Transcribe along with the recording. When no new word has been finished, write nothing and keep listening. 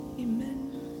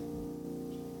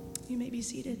be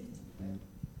seated.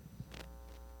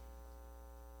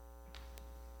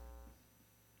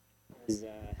 Is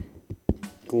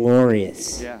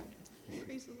glorious. Yeah.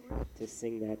 Praise the Lord. To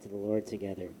sing that to the Lord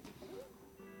together.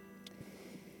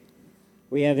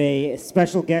 We have a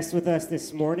special guest with us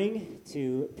this morning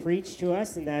to preach to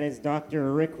us, and that is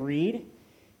Dr. Rick Reed.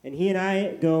 And he and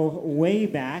I go way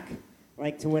back,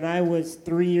 like to when I was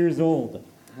 3 years old.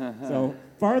 So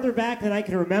farther back than I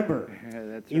can remember.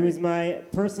 That's He was my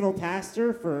personal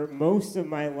pastor for most of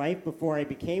my life before I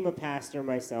became a pastor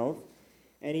myself.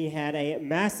 And he had a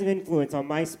massive influence on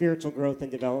my spiritual growth and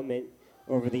development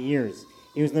over the years.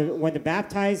 He was the one to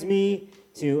baptize me,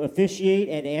 to officiate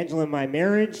at Angela and my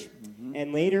marriage,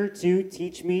 and later to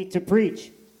teach me to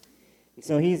preach. And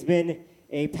so he's been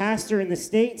a pastor in the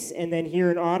States and then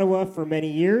here in Ottawa for many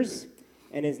years,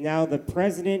 and is now the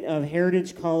president of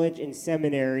Heritage College and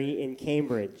Seminary in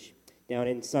Cambridge, down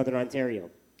in southern Ontario.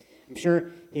 I'm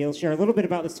sure he'll share a little bit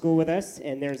about the school with us,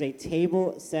 and there's a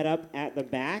table set up at the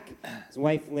back. His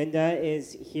wife, Linda,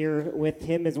 is here with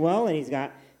him as well, and he's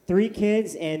got 3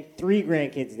 kids and 3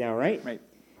 grandkids now, right? Right.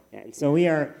 Yeah, and so we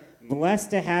are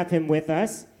blessed to have him with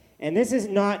us. And this is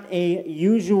not a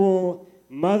usual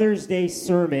Mother's Day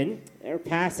sermon or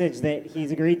passage that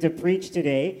he's agreed to preach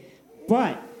today,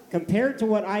 but compared to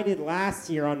what I did last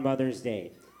year on Mother's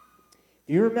Day,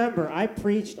 if you remember, I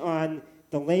preached on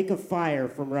the lake of fire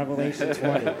from Revelation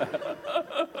 20.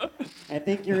 I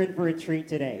think you're in for a treat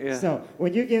today. Yeah. So,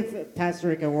 would you give Pastor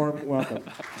Rick a warm welcome?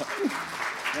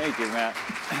 Thank you, Matt.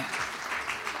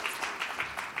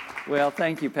 Well,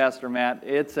 thank you, Pastor Matt.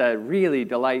 It's a really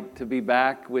delight to be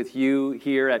back with you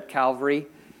here at Calvary.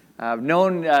 I've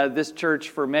known this church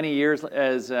for many years.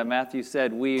 As Matthew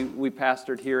said, we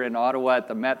pastored here in Ottawa at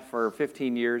the Met for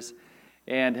 15 years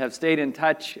and have stayed in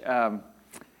touch.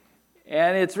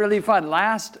 And it's really fun.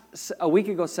 A week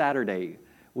ago Saturday,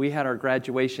 we had our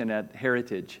graduation at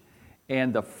Heritage.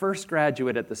 And the first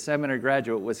graduate at the seminary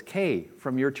graduate was Kay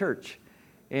from your church.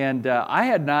 And I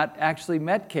had not actually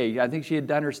met Kay. I think she had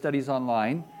done her studies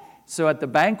online. So at the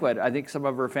banquet, I think some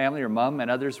of her family, her mom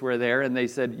and others were there, and they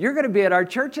said, "You're going to be at our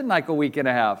church in like a week and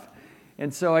a half."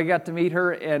 And so I got to meet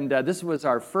her, and this was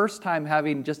our first time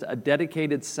having just a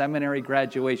dedicated seminary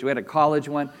graduation. We had a college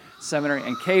one, seminary,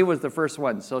 and Kay was the first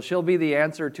one. So she'll be the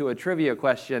answer to a trivia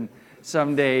question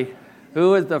someday.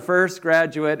 Who is the first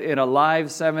graduate in a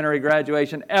live seminary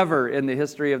graduation ever in the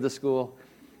history of the school?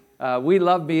 We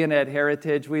love being at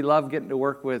Heritage. We love getting to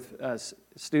work with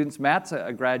students. Matt's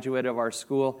a graduate of our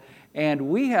school. And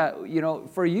we have,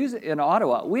 for you in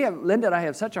Ottawa, Linda and I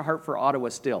have such a heart for Ottawa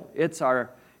still. It's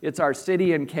our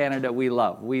city in Canada we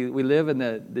love. We live in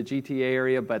the GTA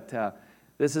area, but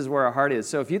this is where our heart is.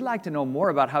 So if you'd like to know more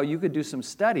about how you could do some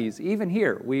studies, even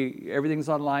here, everything's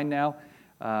online now.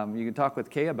 You can talk with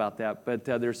Kay about that, but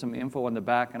there's some info on the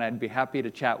back, and I'd be happy to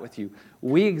chat with you.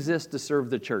 We exist to serve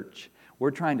the church. We're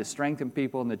trying to strengthen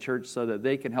people in the church so that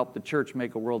they can help the church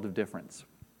make a world of difference.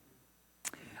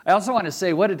 I also want to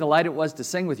say what a delight it was to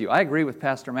sing with you. I agree with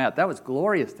Pastor Matt. That was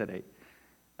glorious today.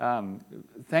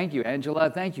 Thank you, Angela.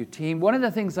 Thank you, team. One of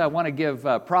the things I want to give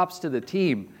props to the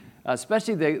team,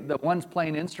 especially the ones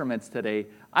playing instruments today.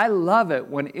 I love it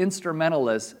when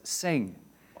instrumentalists sing.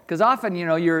 Because often,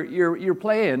 you're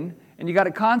playing and you got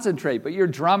to concentrate, but your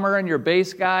drummer and your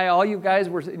bass guy, all you guys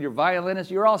were, your violinist,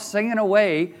 you're all singing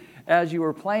away as you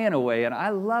were playing away. And I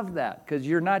love that because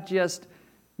you're not just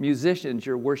musicians,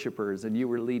 you're worshipers, and you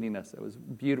were leading us. It was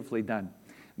beautifully done.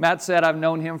 Matt said I've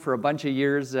known him for a bunch of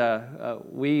years.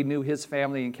 We knew his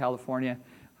family in California.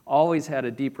 Always had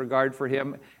a deep regard for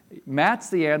him. Matt's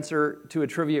the answer to a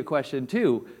trivia question,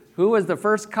 too. Who was the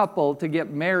first couple to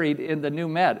get married in the new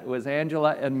Met? It was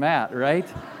Angela and Matt,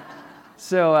 right?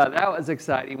 So that was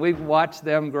exciting. We've watched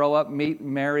them grow up, meet,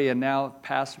 marry, and now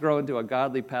grow into a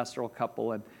godly pastoral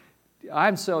couple. And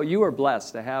you were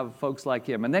blessed to have folks like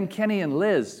him. And then Kenny and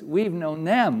Liz, we've known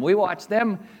them. We watched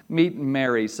them meet and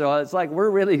marry. So it's like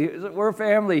we're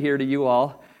family here to you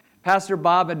all. Pastor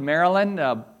Bob and Marilyn,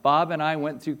 Bob and I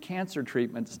went through cancer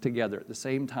treatments together at the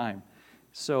same time.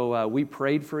 So we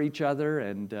prayed for each other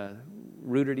and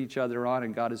rooted each other on,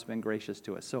 and God has been gracious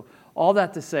to us. So all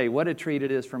that to say, what a treat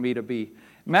it is for me to be.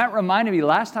 Matt reminded me,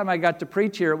 last time I got to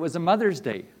preach here, it was a Mother's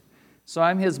Day. So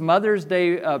I'm his Mother's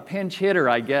Day pinch hitter,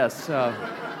 I guess. And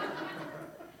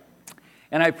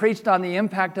I preached on the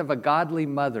impact of a godly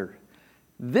mother.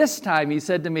 This time he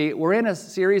said to me, we're in a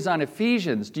series on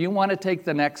Ephesians. Do you want to take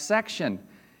the next section?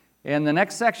 And the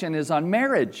next section is on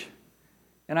marriage.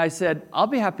 And I said, I'll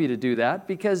be happy to do that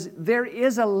because there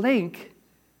is a link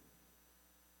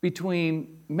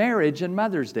between marriage and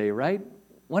Mother's Day, right?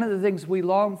 One of the things we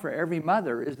long for every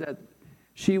mother is that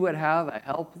she would have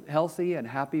a healthy and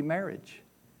happy marriage.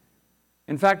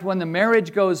 In fact, when the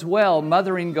marriage goes well,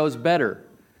 mothering goes better,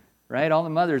 right? All the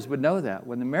mothers would know that.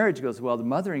 When the marriage goes well, the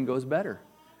mothering goes better.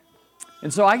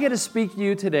 And so I get to speak to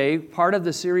you today, part of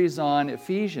the series on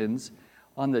Ephesians,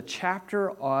 on the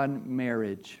chapter on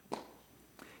marriage.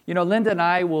 You know, Linda and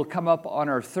I will come up on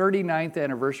our 39th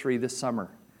anniversary this summer.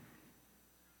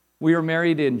 We were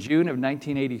married in June of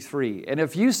 1983. And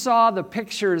if you saw the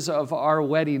pictures of our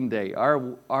wedding day,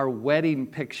 our wedding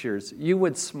pictures, you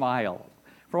would smile.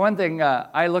 For one thing,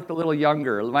 I looked a little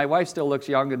younger. My wife still looks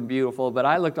young and beautiful, but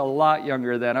I looked a lot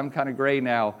younger then. I'm kind of gray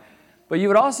now. But you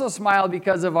would also smile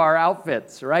because of our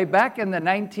outfits, right? Back in the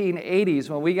 1980s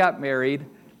when we got married,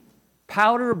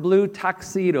 powder blue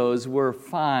tuxedos were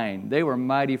fine. They were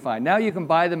mighty fine. Now you can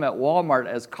buy them at Walmart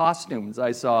as costumes,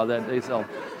 I saw that they sell.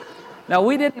 Now,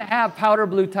 we didn't have powder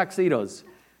blue tuxedos,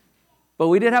 but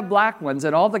we did have black ones,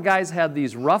 and all the guys had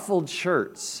these ruffled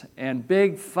shirts and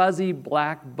big, fuzzy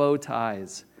black bow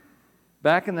ties.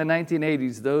 Back in the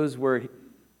 1980s, those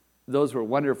were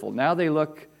wonderful. Now they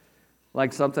look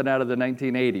like something out of the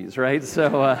 1980s, right?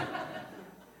 So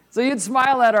you'd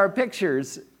smile at our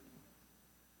pictures.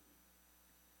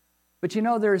 But you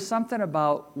know, there's something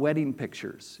about wedding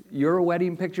pictures. Your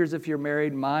wedding pictures, if you're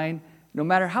married, mine, no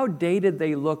matter how dated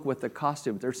they look with the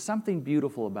costume, there's something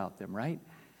beautiful about them, right?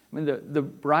 I mean, the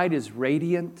bride is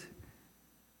radiant,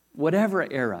 whatever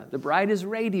era. The bride is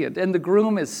radiant, and the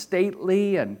groom is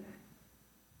stately and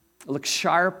looks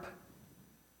sharp.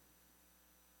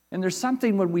 And there's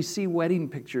something when we see wedding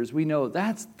pictures, we know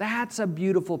that's a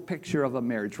beautiful picture of a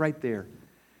marriage right there.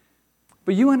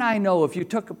 But you and I know if you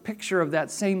took a picture of that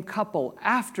same couple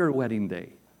after wedding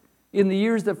day, in the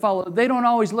years that follow, they don't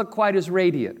always look quite as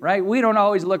radiant, right? We don't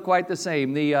always look quite the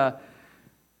same.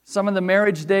 Some of the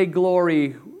marriage day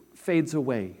glory fades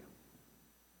away.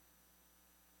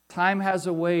 Time has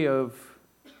a way of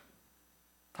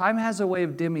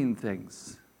dimming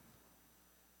things,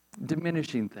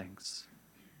 diminishing things.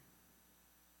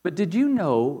 But did you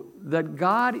know that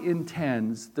God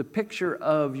intends the picture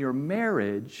of your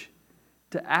marriage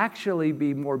to actually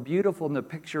be more beautiful than the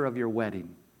picture of your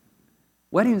wedding?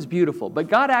 Wedding is beautiful, but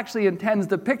God actually intends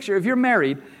the picture, if you're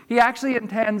married, He actually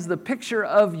intends the picture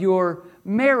of your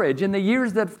marriage in the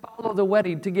years that follow the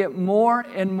wedding to get more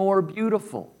and more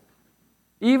beautiful.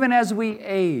 Even as we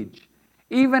age,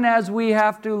 even as we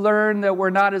have to learn that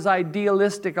we're not as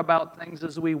idealistic about things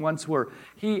as we once were,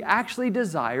 He actually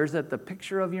desires that the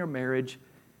picture of your marriage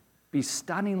be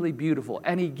stunningly beautiful.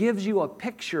 And He gives you a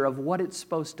picture of what it's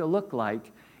supposed to look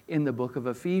like in the book of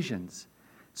Ephesians.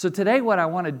 So today what I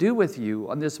want to do with you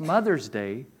on this Mother's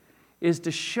Day is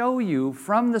to show you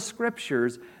from the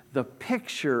Scriptures the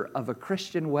picture of a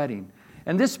Christian wedding.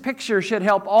 And this picture should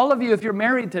help all of you if you're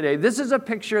married today. This is a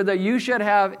picture that you should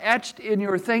have etched in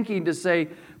your thinking to say,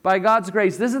 by God's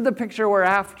grace, this is the picture we're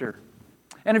after.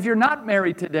 And if you're not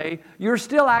married today, you're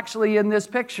still actually in this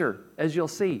picture, as you'll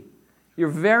see. You're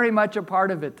very much a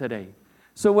part of it today.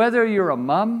 So whether you're a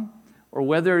mom or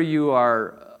whether you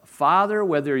are father,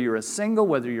 whether you're a single,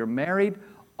 whether you're married,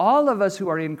 all of us who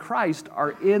are in Christ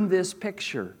are in this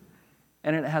picture.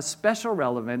 And it has special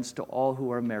relevance to all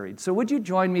who are married. So would you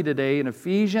join me today in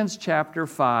Ephesians chapter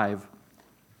 5?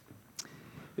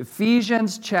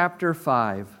 Ephesians chapter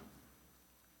 5.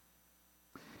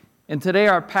 And today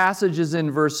our passage is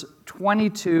in verse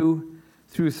 22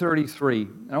 through 33.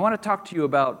 And I want to talk to you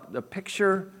about the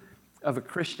picture of a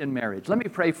Christian marriage. Let me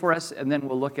pray for us, and then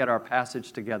we'll look at our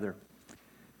passage together.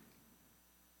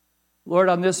 Lord,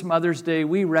 on this Mother's Day,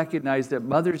 we recognize that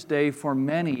Mother's Day for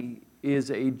many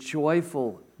is a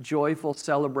joyful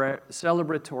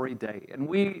celebratory day, and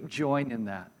we join in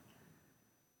that.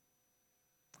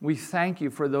 We thank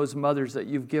you for those mothers that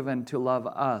you've given to love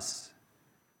us,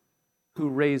 who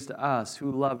raised us,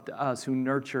 who loved us, who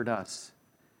nurtured us.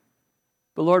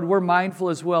 But Lord, we're mindful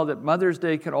as well that Mother's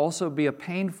Day can also be a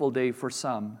painful day for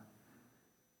some.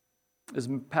 As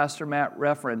Pastor Matt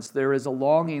referenced, there is a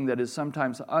longing that is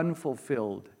sometimes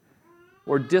unfulfilled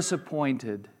or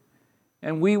disappointed,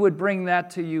 and we would bring that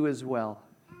to you as well.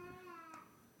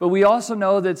 But we also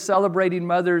know that celebrating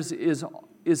mothers is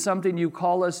something you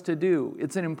call us to do.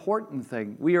 It's an important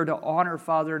thing. We are to honor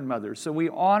father and mother. So we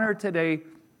honor today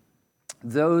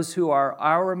those who are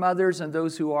our mothers and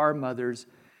those who are mothers.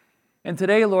 And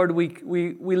today, Lord,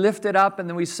 we lift it up and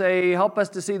then we say, help us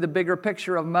to see the bigger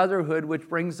picture of motherhood, which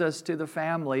brings us to the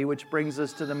family, which brings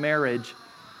us to the marriage.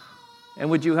 And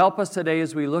would you help us today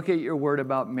as we look at your word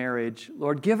about marriage?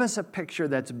 Lord, give us a picture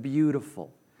that's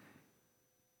beautiful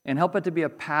and help it to be a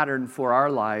pattern for our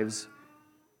lives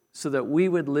so that we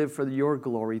would live for your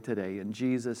glory today. In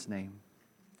Jesus' name,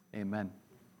 amen.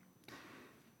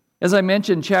 As I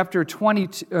mentioned, chapter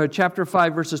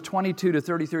 5, verses 22 to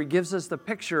 33 gives us the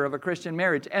picture of a Christian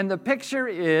marriage. And the picture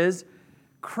is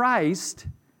Christ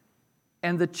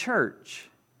and the church.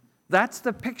 That's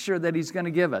the picture that he's going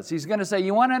to give us. He's going to say,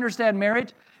 you want to understand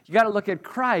marriage? You got to look at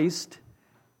Christ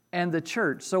and the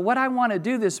church. So what I want to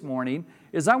do this morning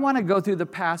is I want to go through the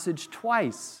passage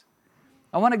twice.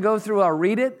 I want to go through, I'll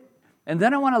read it, and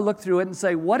then I want to look through it and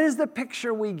say, what is the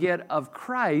picture we get of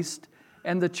Christ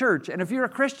and the church? And if you're a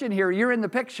Christian here, you're in the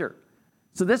picture.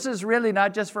 So this is really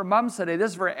not just for moms today,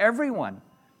 this is for everyone.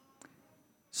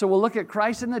 So we'll look at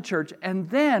Christ and the church, and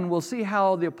then we'll see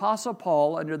how the Apostle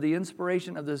Paul, under the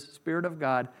inspiration of the Spirit of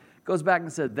God, goes back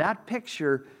and said, that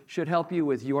picture should help you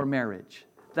with your marriage.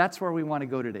 That's where we want to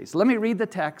go today. So let me read the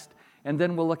text, and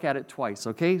then we'll look at it twice,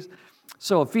 okay?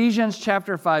 So Ephesians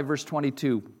chapter 5, verse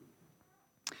 22.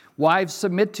 Wives,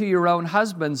 submit to your own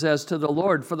husbands as to the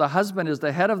Lord, for the husband is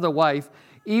the head of the wife,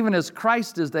 even as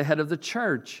Christ is the head of the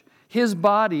church, his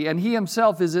body, and he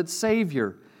himself is its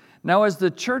Savior. Now as the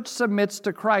church submits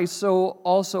to Christ, so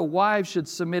also wives should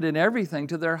submit in everything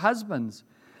to their husbands.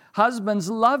 Husbands,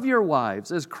 love your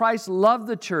wives, as Christ loved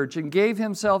the church and gave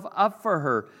himself up for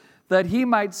her, that he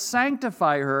might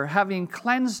sanctify her, having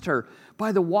cleansed her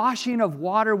by the washing of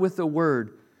water with the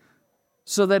word,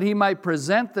 so that he might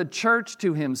present the church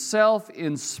to himself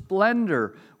in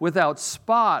splendor, without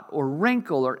spot or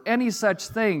wrinkle or any such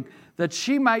thing, that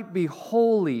she might be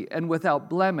holy and without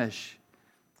blemish.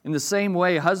 In the same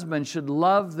way, husbands should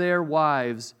love their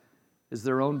wives as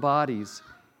their own bodies.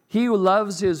 He who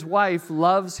loves his wife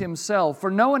loves himself,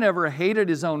 for no one ever hated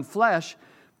his own flesh,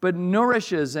 but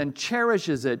nourishes and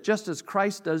cherishes it, just as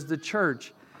Christ does the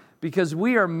church, because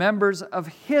we are members of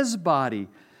his body.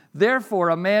 Therefore,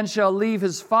 a man shall leave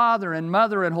his father and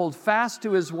mother and hold fast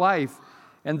to his wife,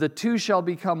 and the two shall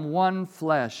become one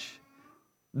flesh.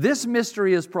 This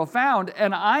mystery is profound,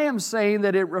 and I am saying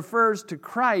that it refers to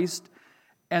Christ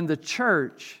and the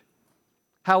church.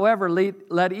 However,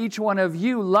 let each one of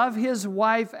you love his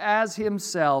wife as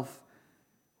himself,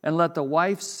 and let the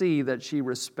wife see that she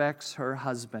respects her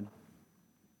husband.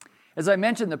 As I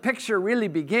mentioned, the picture really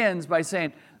begins by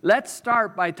saying, let's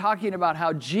start by talking about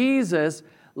how Jesus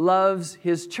loves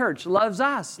his church, loves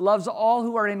us, loves all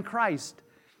who are in Christ.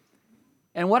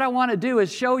 And what I want to do is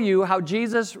show you how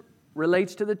Jesus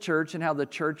relates to the church and how the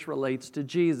church relates to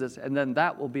Jesus, and then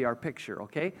that will be our picture,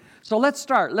 okay? So let's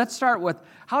start. Let's start with,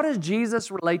 how does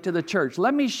Jesus relate to the church?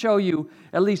 Let me show you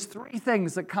at least 3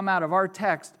 things that come out of our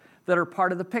text that are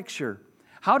part of the picture.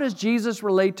 How does Jesus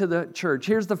relate to the church?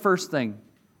 Here's the first thing.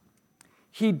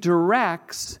 He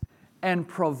directs and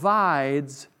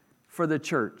provides for the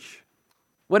church.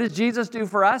 What does Jesus do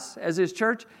for us as his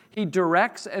church? He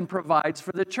directs and provides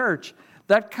for the church.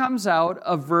 That comes out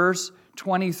of verse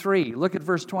 23. Look at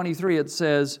verse 23. It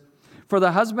says, for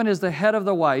the husband is the head of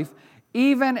the wife,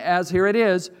 even as, here it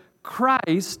is,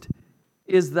 Christ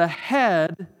is the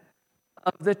head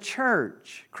of the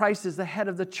church. Christ is the head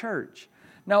of the church.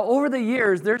 Now, over the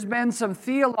years, there's been some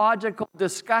theological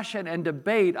discussion and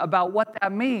debate about what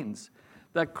that means,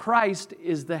 that Christ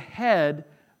is the head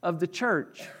of the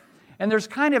church. And there's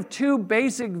kind of 2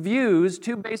 basic views,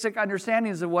 2 basic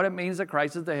understandings of what it means that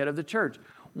Christ is the head of the church.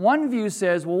 One view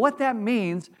says, well, what that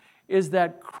means is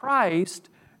that Christ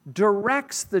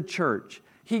directs the church.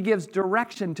 He gives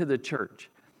direction to the church.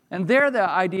 And there the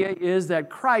idea is that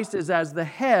Christ is as the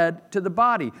head to the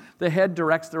body. The head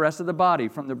directs the rest of the body.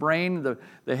 From the brain,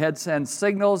 the head sends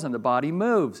signals and the body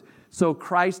moves. So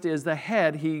Christ is the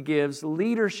head. He gives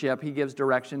leadership. He gives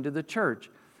direction to the church.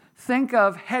 Think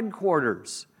of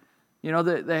headquarters. You know,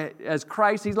 as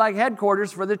Christ, he's like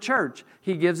headquarters for the church.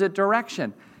 He gives it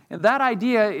direction. And that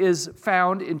idea is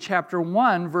found in chapter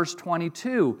 1, verse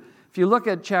 22. If you look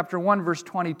at chapter 1, verse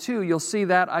 22, you'll see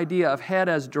that idea of head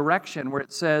as direction, where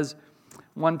it says,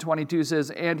 1:22 says,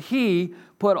 and he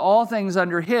put all things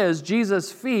under his,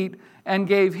 Jesus' feet, and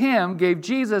gave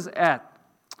Jesus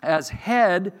as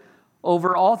head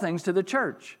over all things to the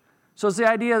church. So it's the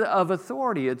idea of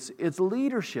authority. It's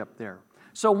leadership there.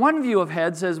 So one view of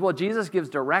head says, well, Jesus gives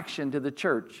direction to the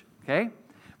church, okay?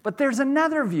 But there's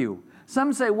another view.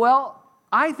 Some say, well,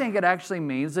 I think it actually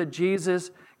means that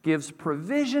Jesus gives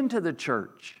provision to the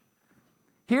church.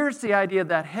 Here's the idea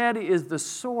that head is the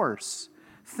source.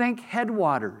 Think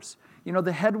headwaters. You know,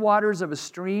 the headwaters of a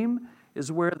stream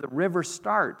is where the river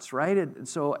starts, right? And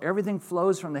so everything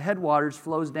flows from the headwaters,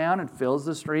 flows down and fills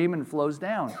the stream and flows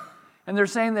down. And they're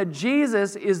saying that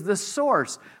Jesus is the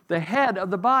source. The head of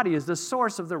the body is the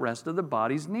source of the rest of the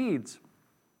body's needs.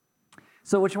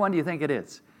 So which one do you think it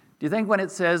is? Do you think when it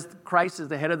says Christ is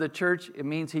the head of the church, it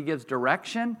means he gives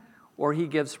direction or he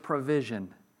gives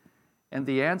provision? And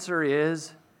the answer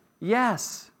is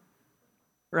Yes.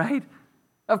 Right?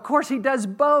 Of course, he does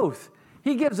both.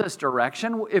 He gives us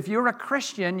direction. If you're a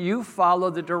Christian, you follow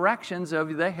the directions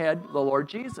of the head, the Lord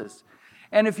Jesus.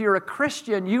 And if you're a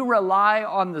Christian, you rely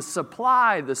on the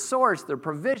supply, the source, the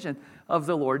provision of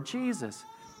the Lord Jesus.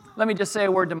 Let me just say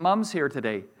a word to moms here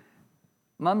today.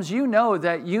 Moms, you know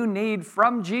that you need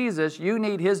from Jesus, you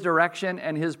need His direction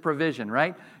and His provision,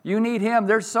 right? You need Him.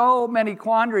 There's so many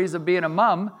quandaries of being a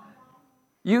mom.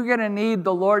 You're going to need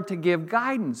the Lord to give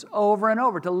guidance over and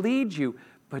over, to lead you.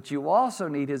 But you also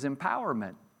need His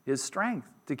empowerment, His strength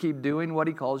to keep doing what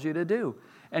He calls you to do.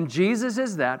 And Jesus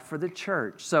is that for the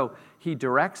church. So He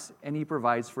directs and He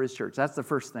provides for His church. That's the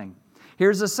first thing.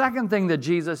 Here's the second thing that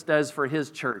Jesus does for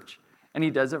His church, and He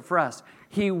does it for us.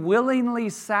 He willingly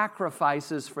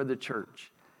sacrifices for the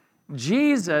church.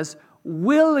 Jesus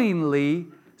willingly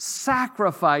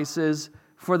sacrifices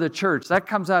for the church. That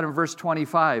comes out in verse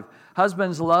 25.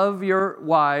 Husbands, love your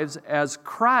wives as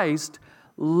Christ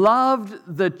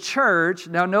loved the church.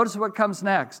 Now notice what comes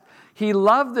next. He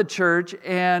loved the church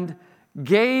and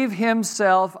gave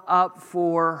Himself up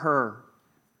for her.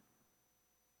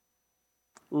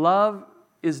 Love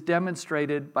is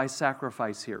demonstrated by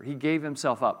sacrifice here. He gave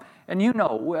Himself up. And you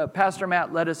know, Pastor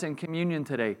Matt led us in communion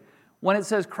today. When it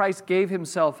says Christ gave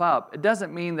Himself up, it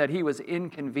doesn't mean that He was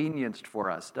inconvenienced for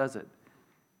us, does it?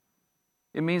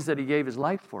 It means that He gave His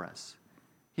life for us.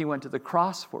 He went to the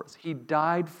cross for us. He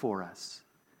died for us.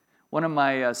 One of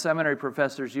my seminary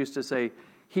professors used to say,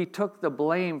 He took the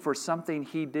blame for something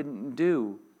He didn't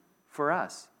do for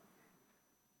us.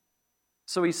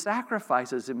 So He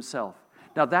sacrifices Himself.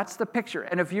 Now that's the picture.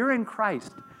 And if you're in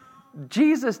Christ,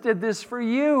 Jesus did this for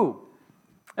you.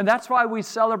 And that's why we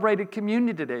celebrated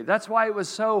communion today. That's why it was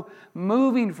so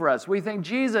moving for us. We think,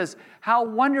 Jesus, how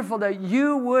wonderful that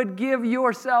you would give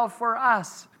yourself for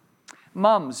us.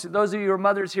 Moms, those of you who are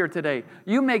mothers here today,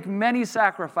 you make many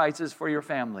sacrifices for your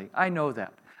family. I know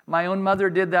that. My own mother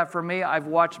did that for me. I've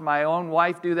watched my own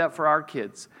wife do that for our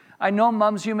kids. I know,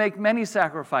 moms, you make many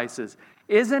sacrifices.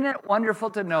 Isn't it wonderful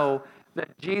to know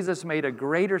that Jesus made a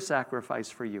greater sacrifice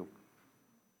for you?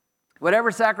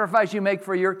 Whatever sacrifice you make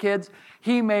for your kids,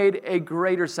 He made a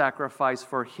greater sacrifice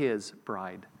for His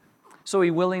bride. So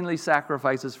He willingly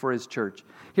sacrifices for His church.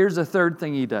 Here's the third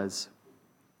thing He does.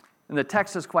 And the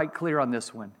text is quite clear on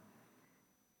this one.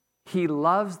 He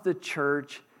loves the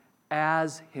church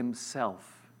as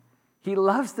Himself. He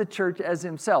loves the church as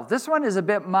Himself. This one is a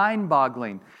bit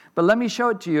mind-boggling, but let me show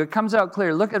it to you. It comes out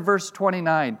clear. Look at verse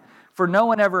 29. For no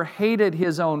one ever hated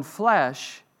his own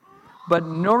flesh, but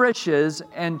nourishes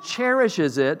and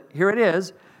cherishes it, here it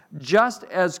is, just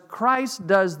as Christ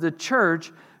does the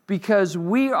church, because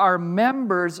we are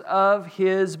members of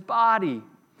His body.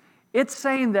 It's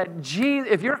saying that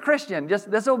if you're a Christian,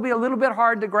 this will be a little bit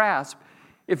hard to grasp.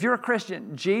 If you're a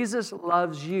Christian, Jesus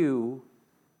loves you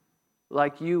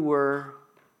like you were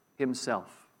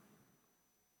Himself.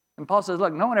 And Paul says,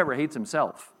 look, no one ever hates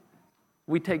himself.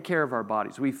 We take care of our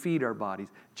bodies. We feed our bodies.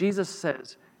 Jesus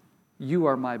says, you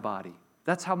are my body.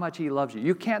 That's how much He loves you.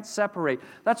 You can't separate.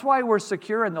 That's why we're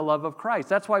secure in the love of Christ.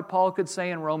 That's why Paul could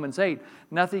say in Romans 8,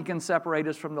 nothing can separate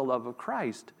us from the love of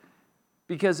Christ.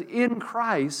 Because in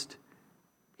Christ,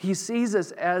 He sees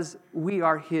us as we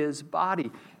are His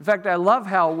body. In fact, I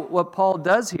love what Paul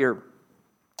does here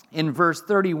in verse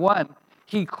 31.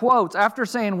 He quotes, after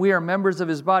saying we are members of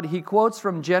His body, he quotes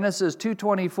from Genesis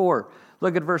 2:24.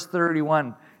 Look at verse 31.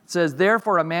 It says,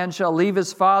 therefore a man shall leave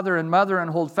his father and mother and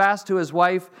hold fast to his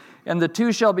wife, and the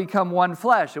two shall become one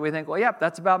flesh. And we think, well, yep,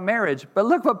 that's about marriage. But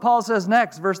look what Paul says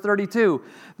next, verse 32.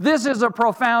 This is a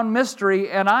profound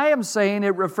mystery, and I am saying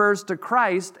it refers to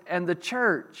Christ and the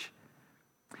church.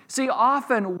 See,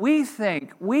 often we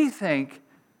think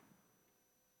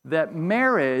that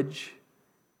marriage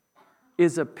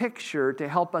is a picture to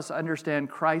help us understand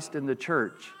Christ and the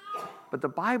church. But the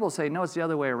Bible says, no, it's the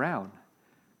other way around.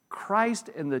 Christ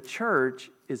and the church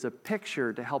is a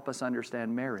picture to help us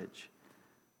understand marriage.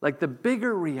 Like the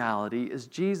bigger reality is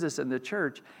Jesus and the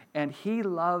church, and He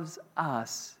loves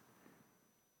us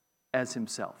as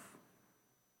Himself.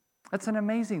 That's an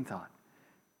amazing thought.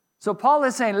 So Paul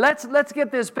is saying, let's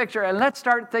get this picture and let's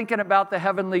start thinking about the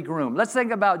heavenly groom. Let's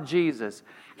think about Jesus.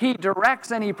 He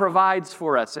directs and He provides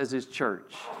for us as His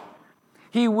church.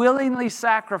 He willingly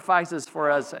sacrifices for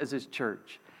us as His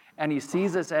church. And He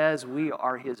sees us as we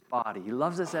are His body. He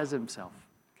loves us as Himself.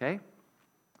 Okay?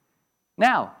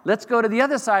 Now, let's go to the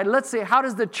other side. Let's see, how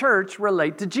does the church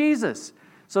relate to Jesus?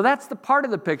 So that's the part of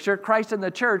the picture, Christ and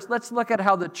the church. Let's look at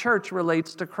how the church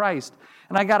relates to Christ.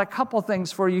 And I got a couple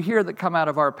things for you here that come out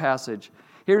of our passage.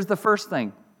 Here's the first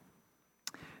thing.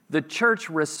 The church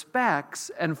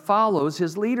respects and follows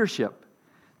His leadership.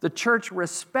 The church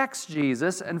respects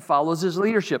Jesus and follows his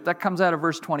leadership. That comes out of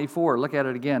verse 24. Look at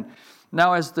it again.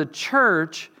 Now, as the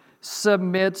church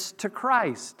submits to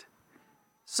Christ.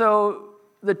 So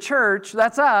the church,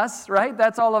 that's us, right?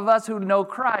 That's all of us who know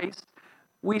Christ.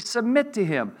 We submit to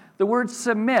him. The word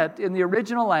submit in the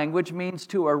original language means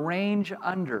to arrange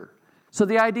under. So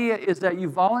the idea is that you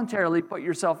voluntarily put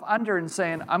yourself under and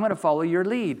saying, I'm going to follow your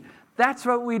lead. That's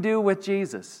what we do with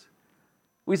Jesus.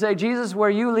 We say, Jesus, where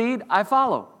you lead, I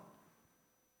follow.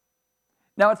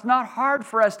 Now, it's not hard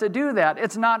for us to do that.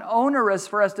 It's not onerous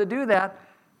for us to do that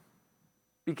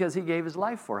because he gave his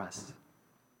life for us.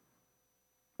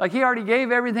 Like he already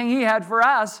gave everything he had for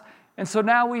us. And so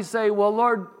now we say, well,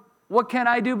 Lord, what can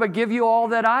I do but give you all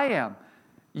that I am?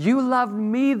 You loved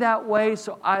me that way,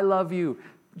 so I love you.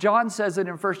 John says it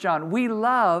in 1 John. We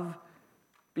love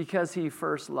because he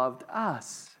first loved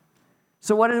us.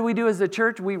 So what do we do as a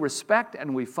church? We respect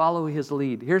and we follow his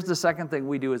lead. Here's the second thing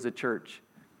we do as a church.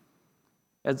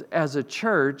 As a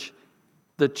church,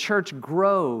 the church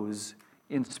grows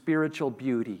in spiritual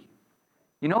beauty.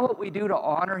 You know what we do to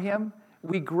honor him?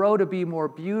 We grow to be more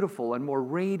beautiful and more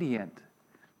radiant.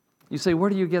 You say, where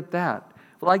do you get that?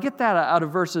 Well, I get that out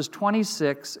of verses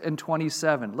 26 and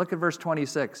 27. Look at verse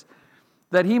 26.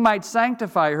 That he might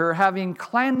sanctify her, having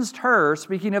cleansed her,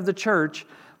 speaking of the church,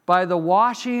 by the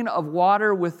washing of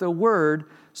water with the word,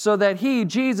 so that he,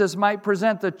 Jesus, might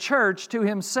present the church to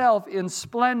himself in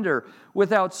splendor,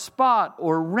 without spot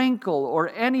or wrinkle or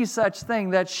any such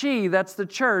thing, that she, that's the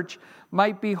church,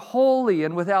 might be holy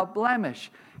and without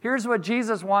blemish. Here's what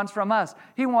Jesus wants from us.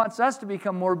 He wants us to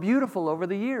become more beautiful over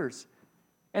the years.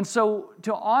 And so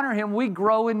to honor him, we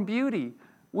grow in beauty.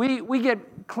 We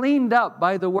get cleaned up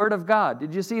by the word of God.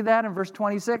 Did you see that in verse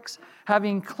 26?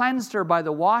 Having cleansed her by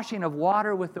the washing of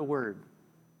water with the word.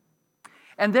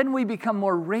 And then we become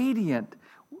more radiant.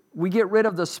 We get rid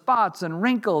of the spots and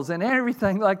wrinkles and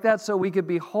everything like that so we could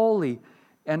be holy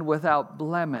and without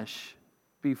blemish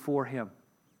before him.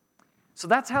 So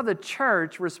that's how the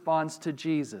church responds to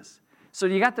Jesus. So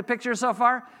you got the picture so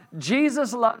far?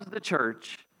 Jesus loves the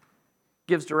church,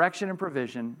 gives direction and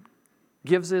provision,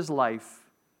 gives his life,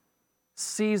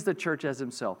 sees the church as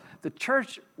himself. The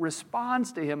church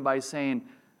responds to him by saying,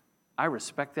 I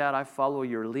respect that, I follow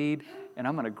your lead, and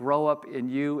I'm going to grow up in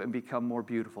you and become more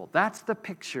beautiful. That's the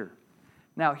picture.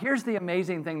 Now, here's the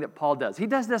amazing thing that Paul does. He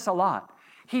does this a lot.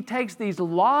 He takes these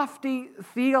lofty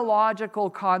theological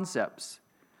concepts,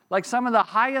 like some of the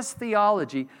highest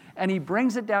theology, and he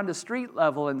brings it down to street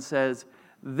level and says,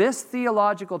 this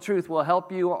theological truth will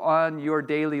help you on your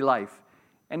daily life.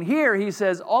 And here he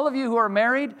says, all of you who are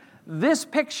married, this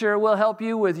picture will help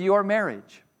you with your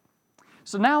marriage.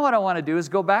 So now what I want to do is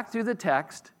go back through the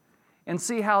text and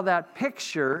see how that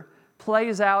picture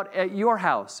plays out at your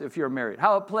house if you're married,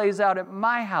 how it plays out at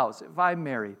my house if I'm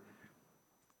married.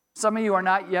 Some of you are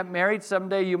not yet married.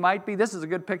 Someday you might be. This is a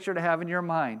good picture to have in your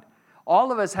mind.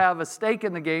 All of us have a stake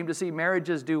in the game to see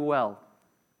marriages do well.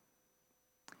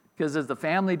 Because as the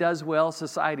family does well,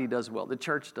 society does well, the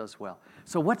church does well.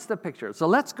 So what's the picture? So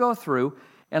let's go through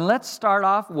and let's start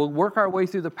off. We'll work our way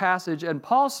through the passage. And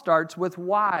Paul starts with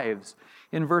wives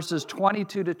in verses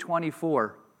 22 to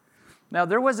 24. Now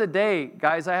there was a day,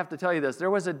 guys, I have to tell you this.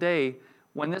 There was a day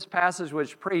when this passage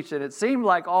was preached and it seemed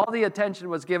like all the attention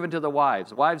was given to the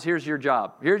wives. Wives, here's your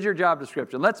job. Here's your job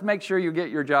description. Let's make sure you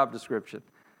get your job description.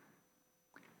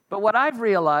 But what I've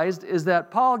realized is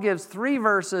that Paul gives 3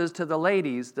 verses to the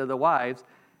ladies, to the wives,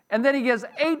 and then he gives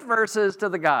 8 verses to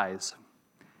the guys.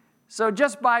 So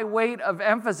just by weight of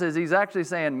emphasis, he's actually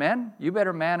saying, men, you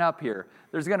better man up here.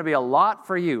 There's going to be a lot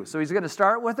for you. So he's going to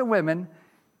start with the women.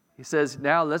 He says,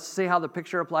 now let's see how the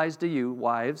picture applies to you,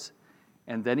 wives.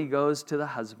 And then he goes to the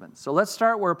husbands. So let's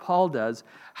start where Paul does.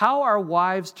 How are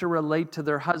wives to relate to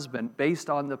their husband based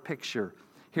on the picture?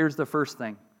 Here's the first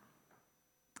thing.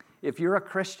 If you're a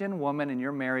Christian woman and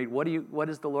you're married, what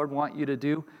does the Lord want you to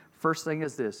do? First thing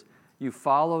is this. You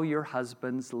follow your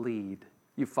husband's lead.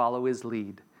 You follow his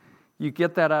lead. You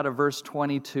get that out of verse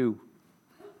 22.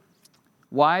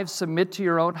 Wives, submit to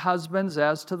your own husbands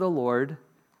as to the Lord.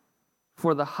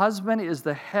 For the husband is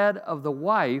the head of the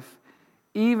wife,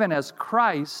 even as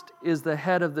Christ is the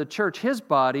head of the church, his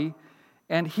body,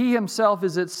 and he himself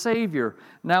is its Savior.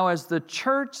 Now, as the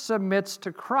church submits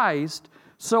to Christ,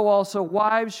 so also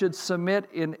wives should submit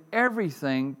in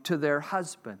everything to their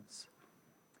husbands.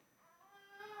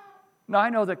 Now, I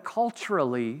know that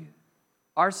culturally,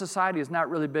 our society is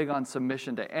not really big on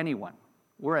submission to anyone.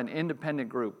 We're an independent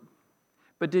group.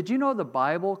 But did you know the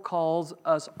Bible calls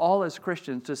us all as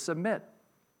Christians to submit?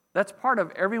 That's part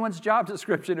of everyone's job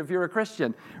description if you're a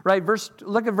Christian, right?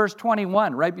 Look at verse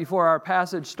 21, right before our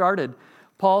passage started.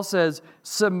 Paul says,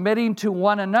 submitting to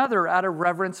one another out of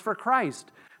reverence for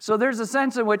Christ. So there's a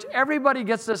sense in which everybody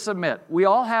gets to submit. We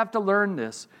all have to learn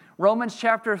this. Romans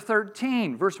chapter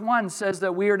 13, verse 1 says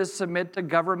that we are to submit to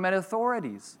government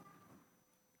authorities.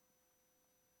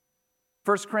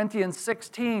 1 Corinthians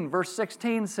 16, verse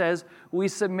 16 says we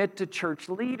submit to church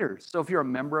leaders. So if you're a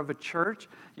member of a church,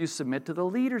 you submit to the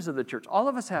leaders of the church. All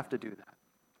of us have to do that.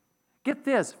 Get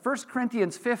this, 1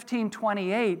 Corinthians 15,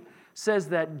 28 says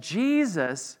that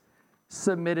Jesus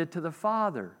submitted to the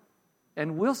Father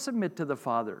and will submit to the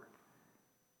Father.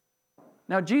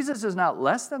 Now, Jesus is not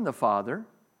less than the Father.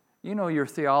 You know your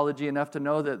theology enough to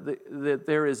know that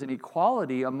there is an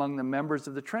equality among the members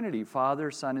of the Trinity, Father,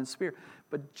 Son, and Spirit.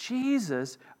 But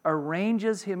Jesus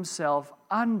arranges himself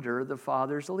under the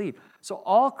Father's lead. So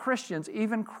all Christians,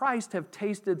 even Christ, have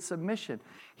tasted submission.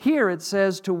 Here it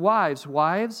says to wives,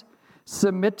 wives,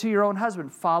 submit to your own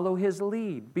husband. Follow his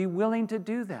lead. Be willing to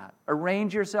do that.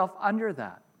 Arrange yourself under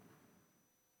that.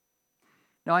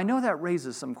 Now, I know that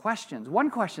raises some questions. One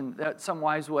question that some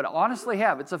wives would honestly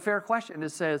have, it's a fair question, it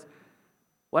says,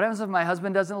 what happens if my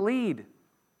husband doesn't lead?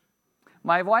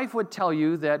 My wife would tell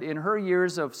you that in her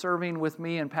years of serving with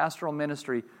me in pastoral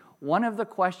ministry, one of the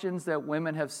questions that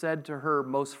women have said to her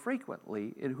most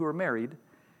frequently, who are married,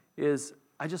 is,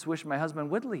 I just wish my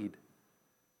husband would lead.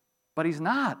 But he's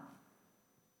not.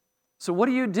 So what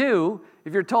do you do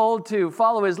if you're told to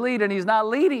follow his lead and he's not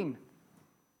leading?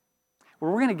 Well,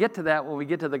 we're going to get to that when we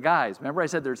get to the guys. Remember I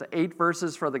said there's 8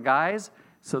 verses for the guys?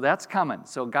 So that's coming.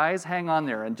 So guys, hang on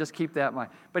there and just keep that in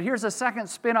mind. But here's a second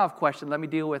spin-off question let me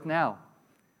deal with now.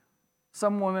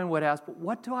 Some women would ask, but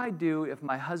what do I do if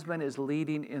my husband is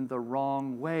leading in the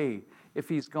wrong way? If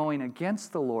he's going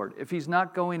against the Lord? If he's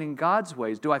not going in God's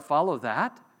ways? Do I follow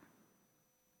that?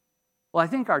 Well, I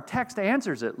think our text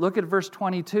answers it. Look at verse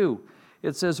 22.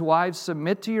 It says, wives,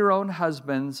 submit to your own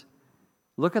husbands.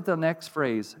 Look at the next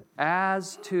phrase.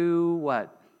 As to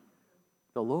what?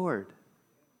 The Lord.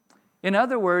 In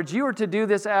other words, you are to do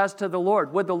this as to the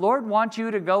Lord. Would the Lord want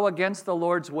you to go against the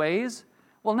Lord's ways?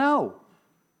 Well, no.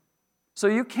 So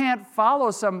you can't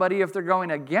follow somebody if they're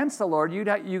going against the Lord. You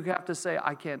have to say,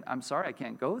 I'm sorry, I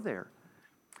can't go there.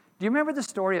 Do you remember the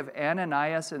story of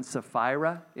Ananias and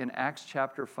Sapphira in Acts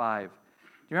chapter 5? Do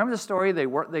you remember the story?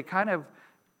 They kind of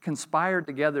conspired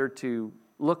together to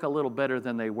look a little better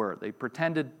than they were. They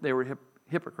pretended they were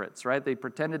hypocrites, right? They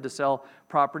pretended to sell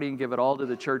property and give it all to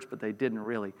the church, but they didn't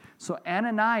really. So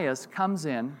Ananias comes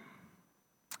in,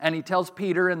 and he tells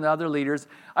Peter and the other leaders,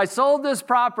 I sold this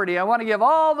property. I want to give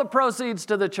all the proceeds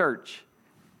to the church.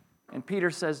 And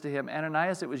Peter says to him,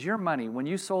 Ananias, it was your money. When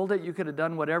you sold it, you could have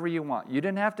done whatever you want. You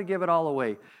didn't have to give it all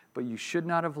away, but you should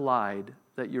not have lied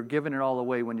that you're giving it all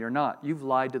away when you're not. You've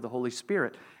lied to the Holy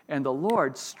Spirit. And the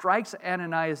Lord strikes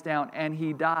Ananias down, and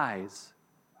he dies.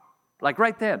 Like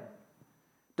right then.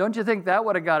 Don't you think that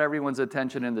would have got everyone's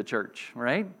attention in the church,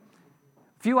 right?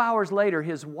 A few hours later,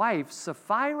 his wife,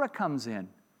 Sapphira, comes in.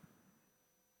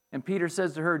 And Peter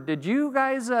says to her, did you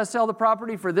guys sell the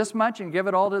property for this much and give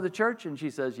it all to the church? And she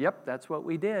says, yep, that's what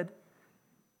we did.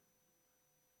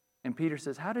 And Peter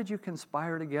says, how did you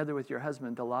conspire together with your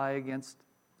husband to lie against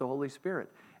the Holy Spirit?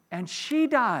 And she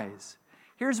dies.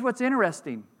 Here's what's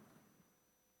interesting.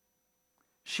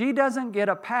 She doesn't get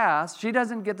a pass. She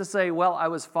doesn't get to say, well, I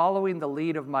was following the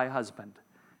lead of my husband.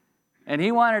 And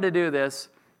he wanted to do this,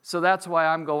 so that's why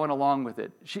I'm going along with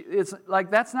it. It's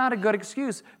like, that's not a good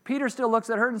excuse. Peter still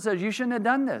looks at her and says, you shouldn't have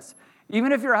done this.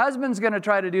 Even if your husband's going to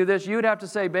try to do this, you'd have to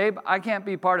say, babe, I can't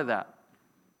be part of that.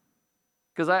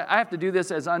 Because I have to do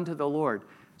this as unto the Lord.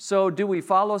 So do we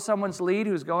follow someone's lead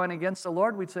who's going against the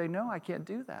Lord? We'd say, no, I can't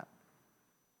do that.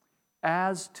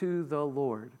 As to the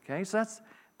Lord. Okay, so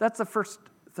that's the first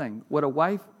thing. What a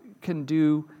wife can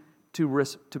do to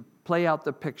play out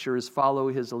the picture is follow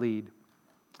his lead.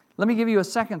 Let me give you a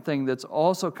second thing that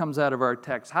also comes out of our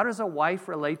text. How does a wife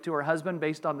relate to her husband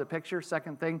based on the picture?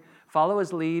 Second thing, follow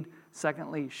his lead.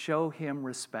 Secondly, show him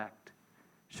respect.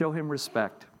 Show him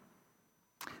respect.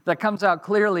 That comes out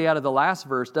clearly out of the last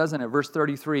verse, doesn't it? Verse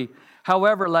 33.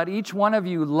 However, let each one of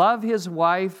you love his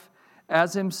wife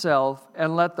as himself,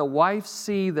 and let the wife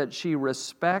see that she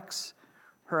respects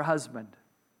her husband.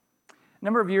 A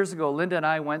number of years ago, Linda and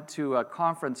I went to a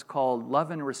conference called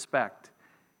Love and Respect.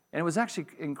 And it was actually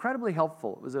incredibly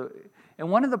helpful. And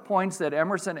one of the points that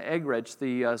Emerson Eggerichs,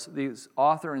 the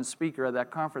author and speaker of that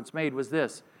conference, made was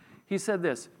this. He said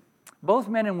this, both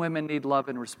men and women need love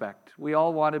and respect. We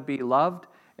all want to be loved,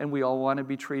 and we all want to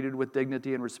be treated with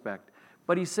dignity and respect.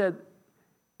 But he said,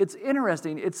 it's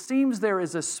interesting. It seems there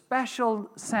is a special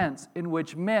sense in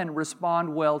which men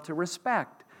respond well to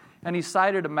respect. And he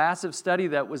cited a massive study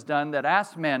that was done that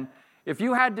asked men, If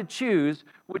you had to choose,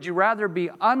 would you rather be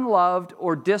unloved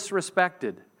or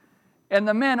disrespected? And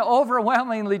the men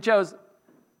overwhelmingly chose,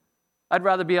 I'd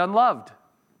rather be unloved.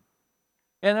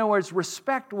 In other words,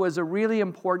 respect was a really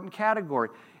important category.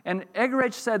 And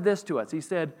Egerich said this to us. He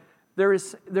said,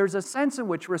 there's a sense in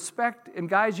which respect, and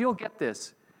guys, you'll get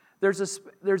this. There's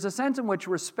a sense in which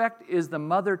respect is the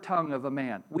mother tongue of a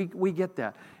man. We get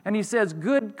that. And he says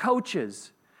good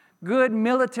coaches, good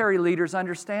military leaders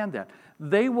understand that.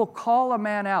 They will call a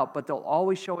man out, but they'll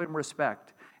always show him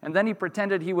respect. And then he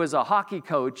pretended he was a hockey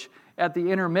coach at the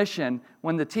intermission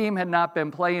when the team had not been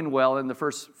playing well in the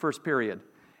first period.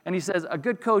 And he says, a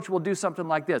good coach will do something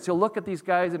like this. He'll look at these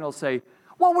guys and he'll say,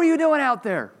 what were you doing out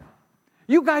there?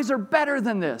 You guys are better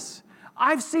than this.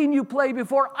 I've seen you play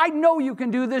before. I know you can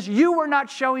do this. You were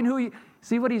not showing who you...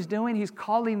 See what he's doing? He's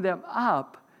calling them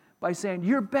up by saying,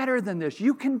 you're better than this.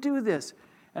 You can do this.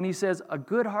 And he says, a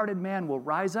good-hearted man will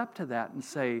rise up to that and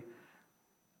say,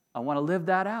 I want to live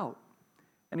that out.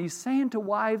 And he's saying to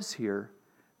wives here,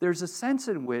 there's a sense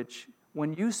in which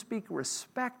when you speak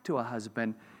respect to a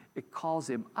husband, it calls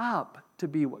him up to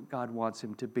be what God wants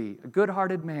him to be. A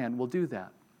good-hearted man will do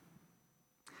that.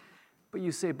 But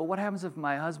you say, but what happens if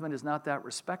my husband is not that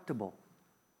respectable?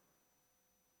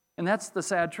 And that's the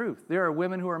sad truth. There are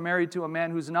women who are married to a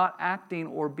man who's not acting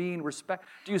or being respectful.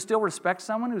 Do you still respect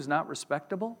someone who's not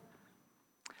respectable?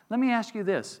 Let me ask you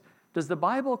this. Does the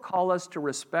Bible call us to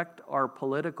respect our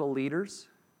political leaders?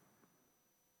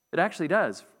 It actually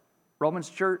does. Romans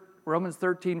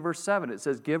 13, verse 7, it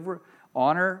says, give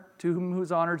honor to whom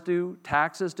honor is due,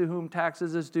 taxes to whom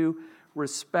taxes is due,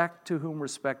 respect to whom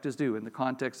respect is due in the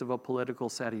context of a political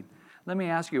setting. Let me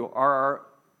ask you, are our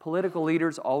political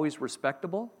leaders always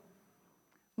respectable?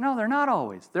 No, they're not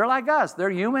always. They're like us. They're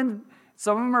human.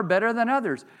 Some of them are better than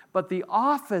others. But the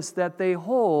office that they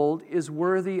hold is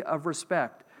worthy of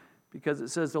respect because it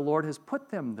says the Lord has put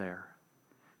them there.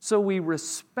 So we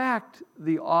respect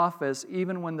the office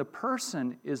even when the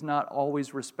person is not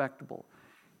always respectable.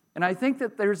 And I think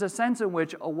that there's a sense in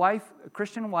which a wife,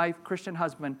 Christian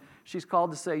husband, she's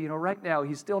called to say, right now,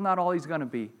 he's still not all he's going to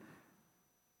be.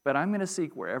 But I'm going to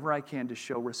seek wherever I can to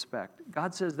show respect.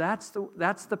 God says that's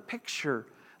the picture.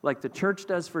 Like the church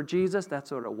does for Jesus,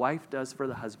 that's what a wife does for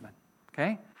the husband.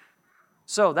 Okay?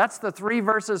 So that's the 3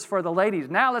 verses for the ladies.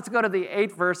 Now let's go to the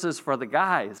 8 verses for the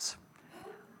guys.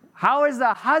 How is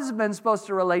the husband supposed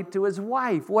to relate to his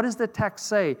wife? What does the text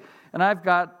say? And I've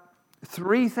got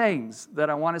 3 things that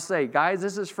I want to say. Guys,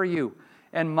 this is for you.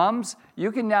 And moms,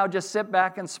 you can now just sit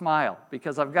back and smile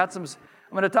because I've got I'm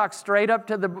going to talk straight up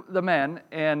to the men.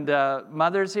 And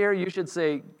mothers here, you should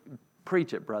say,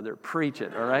 preach it, brother. Preach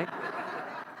it, all right?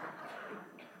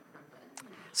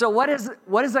 So what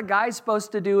is a guy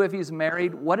supposed to do if he's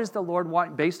married? What does the Lord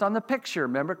want? Based on the picture,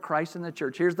 remember Christ in the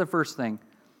church. Here's the first thing.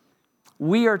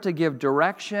 We are to give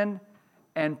direction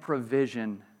and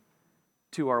provision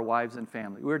to our wives and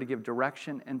family. We're to give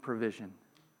direction and provision.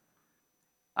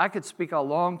 I could speak a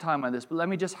long time on this, but let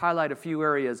me just highlight a few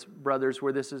areas, brothers,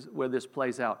 where this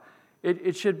plays out.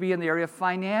 It should be in the area of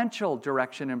financial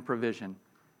direction and provision.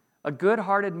 A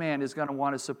good-hearted man is going to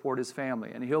want to support his family,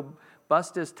 and he'll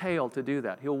bust his tail to do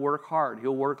that. He'll work hard.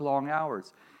 He'll work long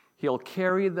hours. He'll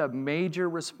carry the major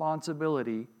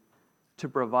responsibility to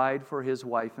provide for his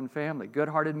wife and family.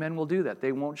 Good-hearted men will do that.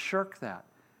 They won't shirk that.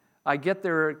 I get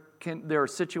there are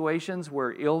situations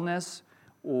where illness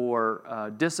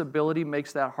or disability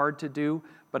makes that hard to do,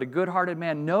 but a good-hearted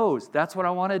man knows that's what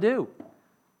I want to do.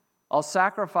 I'll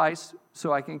sacrifice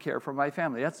so I can care for my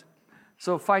family.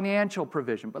 So financial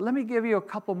provision. But let me give you a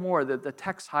couple more that the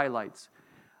text highlights.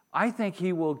 I think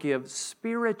he will give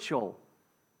spiritual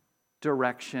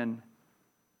direction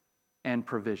and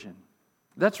provision.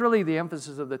 That's really the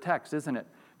emphasis of the text, isn't it?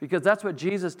 Because that's what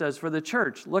Jesus does for the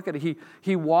church. Look at it.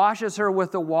 He washes her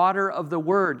with the water of the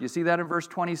word. You see that in verse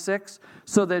 26?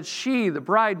 So that she, the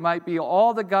bride, might be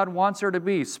all that God wants her to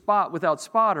be, without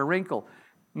spot or wrinkle.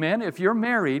 Men, if you're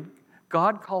married,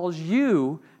 God calls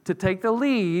you to take the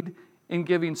lead in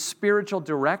giving spiritual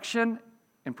direction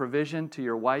and provision to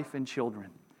your wife and children.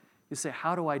 You say,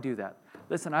 how do I do that?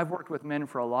 Listen, I've worked with men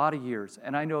for a lot of years,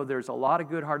 and I know there's a lot of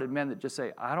good-hearted men that just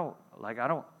say, I don't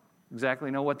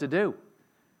exactly know what to do.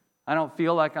 I don't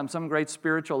feel like I'm some great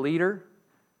spiritual leader.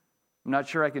 I'm not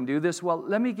sure I can do this well.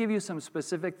 Let me give you some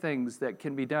specific things that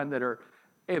can be done that are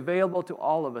available to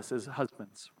all of us as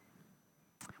husbands.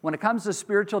 When it comes to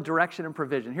spiritual direction and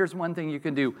provision, here's one thing you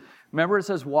can do. Remember it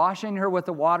says washing her with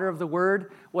the water of the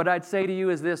word? What I'd say to you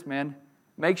is this, man.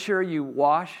 Make sure you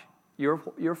wash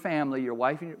your family, your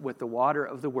wife, with the water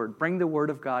of the word. Bring the word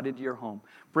of God into your home.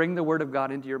 Bring the word of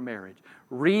God into your marriage.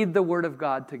 Read the word of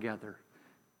God together.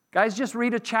 Guys, just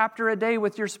read a chapter a day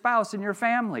with your spouse and your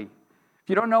family. If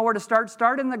you don't know where to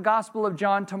start in the Gospel of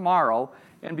John tomorrow,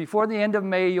 and before the end of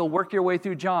May, you'll work your way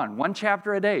through John, one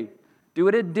chapter a day. Do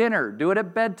it at dinner, do it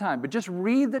at bedtime, but just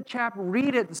read the chapter,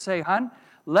 read it and say, hon,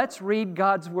 let's read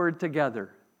God's Word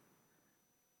together.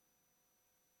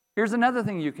 Here's another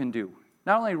thing you can do.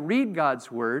 Not only read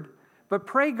God's Word, but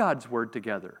pray God's Word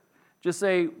together. Just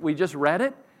say, we just read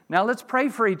it, now let's pray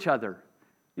for each other.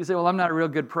 You say, well, I'm not a real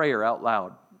good prayer out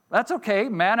loud. That's okay,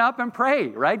 man up and pray,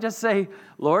 right? Just say,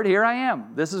 Lord, here I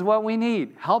am. This is what we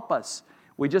need. Help us.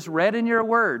 We just read in your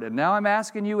Word, and now I'm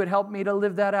asking you to help me to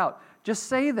live that out. Just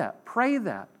say that. Pray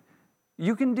that.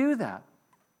 You can do that.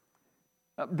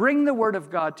 Bring the Word of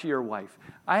God to your wife.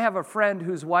 I have a friend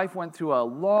whose wife went through a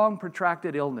long,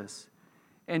 protracted illness,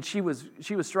 and she was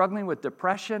struggling with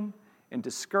depression and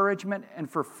discouragement,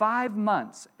 and for 5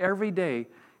 months, every day,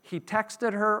 he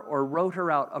texted her or wrote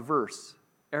her out a verse.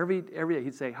 Every day,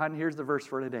 he'd say, hon, here's the verse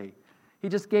for today. He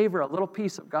just gave her a little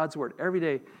piece of God's Word every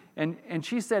day, and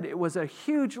she said it was a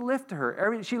huge lift to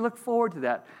her. She looked forward to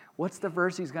that. What's the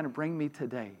verse he's going to bring me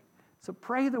today? So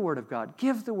pray the Word of God.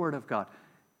 Give the Word of God.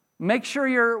 Make sure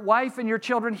your wife and your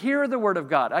children hear the Word of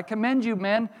God. I commend you,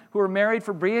 men who are married,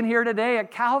 for being here today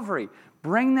at Calvary.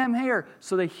 Bring them here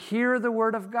so they hear the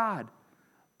Word of God.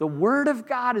 The Word of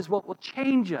God is what will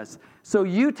change us. So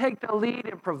you take the lead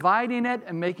in providing it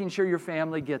and making sure your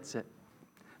family gets it.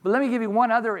 But let me give you one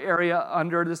other area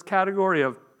under this category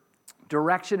of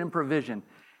direction and provision.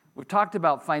 We've talked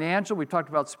about financial, we've talked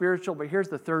about spiritual, but here's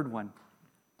the third one.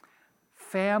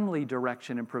 Family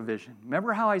direction and provision.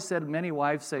 Remember how I said many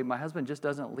wives say, my husband just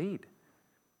doesn't lead?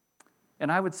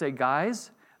 And I would say, guys,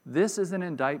 this is an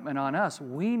indictment on us.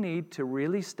 We need to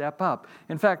really step up.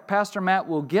 In fact, Pastor Matt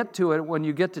will get to it when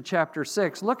you get to chapter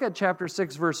 6. Look at chapter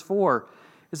 6, verse 4.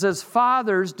 It says,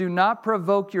 fathers, do not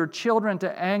provoke your children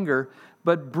to anger,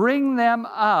 but bring them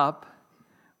up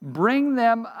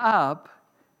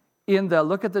in the,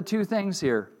 look at the two things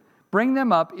here, bring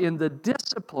them up in the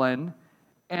discipline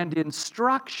and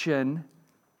instruction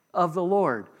of the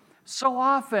Lord. So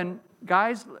often,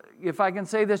 guys, if I can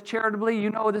say this charitably,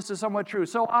 you know this is somewhat true.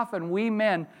 So often we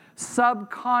men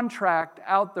subcontract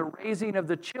out the raising of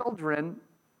the children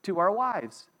to our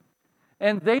wives.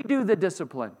 And they do the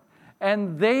discipline.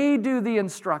 And they do the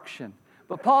instruction.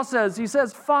 But Paul says, he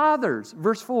says, fathers,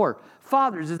 verse 4,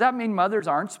 fathers, does that mean mothers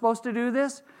aren't supposed to do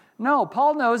this? No,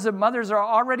 Paul knows that mothers are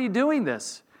already doing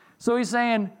this. So he's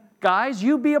saying, guys,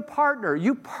 you be a partner.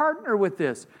 You partner with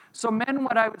this. So men,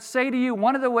 what I would say to you,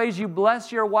 one of the ways you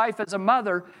bless your wife as a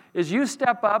mother is you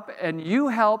step up and you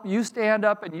help, you stand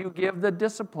up and you give the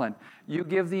discipline. You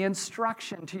give the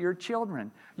instruction to your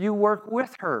children. You work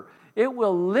with her. It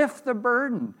will lift the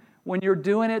burden when you're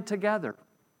doing it together.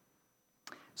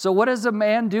 So what does a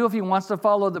man do if he wants to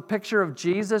follow the picture of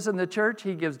Jesus in the church?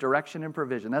 He gives direction and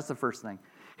provision. That's the first thing.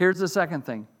 Here's the second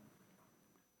thing.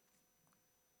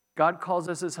 God calls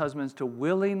us as husbands to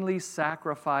willingly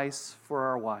sacrifice for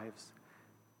our wives.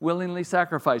 Willingly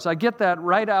sacrifice. I get that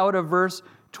right out of verse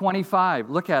 25.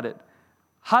 Look at it.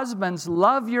 Husbands,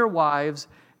 love your wives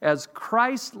as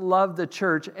Christ loved the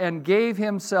church and gave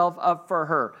himself up for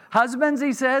her. Husbands,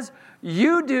 he says,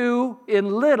 you do in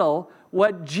little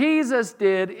what Jesus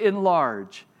did in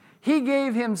large. He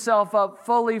gave himself up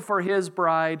fully for his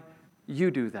bride.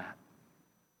 You do that.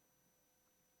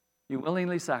 You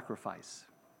willingly sacrifice.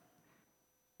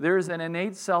 There is an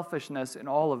innate selfishness in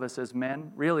all of us as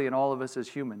men, really in all of us as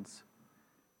humans.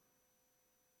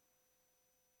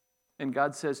 And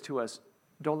God says to us,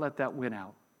 don't let that win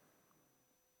out.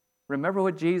 Remember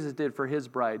what Jesus did for his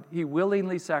bride. He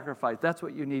willingly sacrificed. That's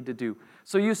what you need to do.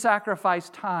 So you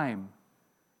sacrifice time.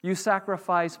 You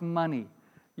sacrifice money.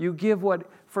 You give what,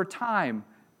 for time.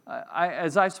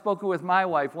 As I've spoken with my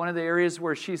wife, one of the areas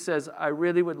where she says, I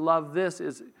really would love this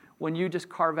is when you just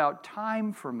carve out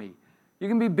time for me. You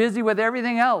can be busy with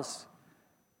everything else,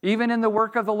 even in the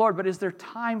work of the Lord, but is there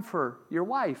time for your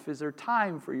wife? Is there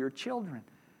time for your children?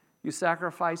 You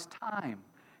sacrifice time.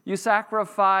 You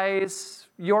sacrifice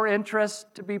your interests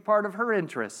to be part of her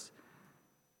interests.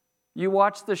 You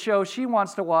watch the show she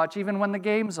wants to watch even when the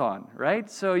game's on, right?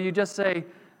 So you just say,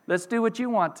 let's do what you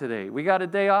want today. We got a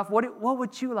day off. What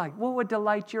would you like? What would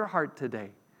delight your heart today?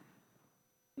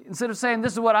 Instead of saying,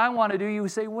 this is what I want to do, you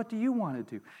say, what do you want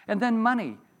to do? And then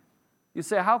money. You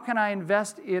say, how can I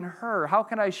invest in her? How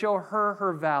can I show her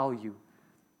her value?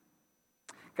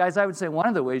 Guys, I would say one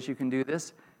of the ways you can do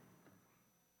this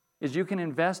is you can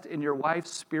invest in your wife's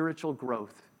spiritual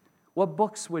growth. What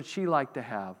books would she like to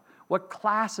have? What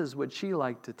classes would she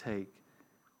like to take?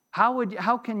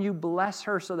 How can you bless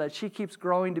her so that she keeps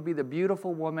growing to be the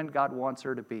beautiful woman God wants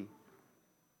her to be?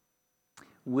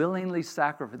 willingly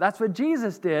sacrifice. That's what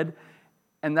Jesus did,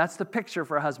 and that's the picture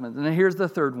for husbands. And then here's the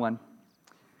third one.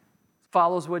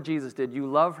 Follows what Jesus did. You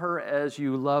love her as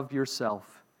you love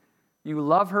yourself. You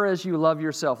love her as you love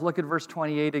yourself. Look at verse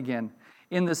 28 again.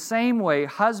 In the same way,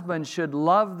 husbands should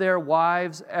love their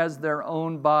wives as their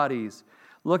own bodies.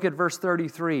 Look at verse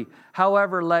 33.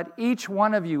 However, let each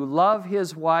one of you love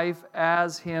his wife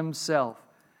as himself.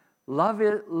 Love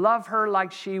her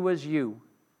like she was you.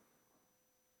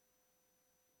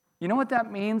 You know what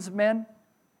that means, men?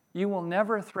 You will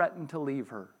never threaten to leave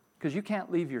her, because you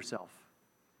can't leave yourself.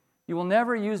 You will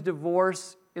never use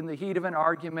divorce in the heat of an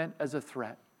argument as a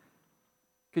threat,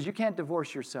 because you can't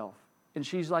divorce yourself. And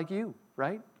she's like you,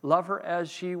 right? Love her as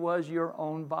she was your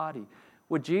own body.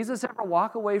 Would Jesus ever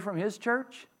walk away from his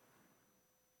church?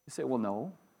 You say, well,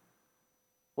 no.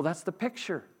 Well, that's the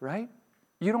picture, right?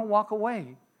 You don't walk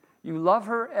away. You love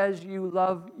her as you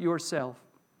love yourself.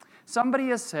 Somebody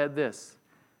has said this.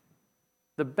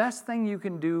 The best thing you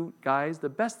can do, guys, the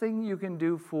best thing you can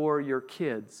do for your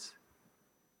kids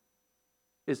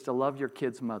is to love your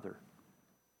kid's mother.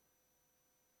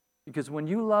 Because when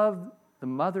you love the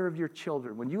mother of your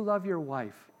children, when you love your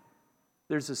wife,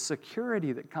 there's a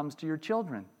security that comes to your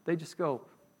children. They just go,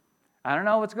 I don't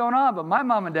know what's going on, but my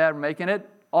mom and dad are making it.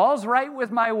 All's right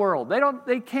with my world.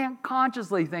 They can't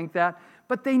consciously think that,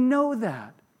 but they know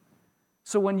that.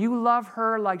 So when you love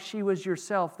her like she was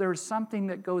yourself, there's something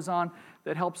that goes on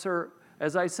that helps her.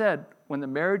 As I said, when the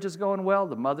marriage is going well,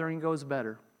 the mothering goes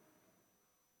better.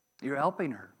 You're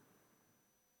helping her.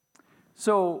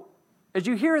 So as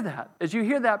you hear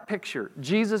that picture,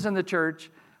 Jesus and the church,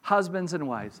 husbands and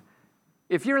wives,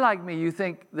 if you're like me, you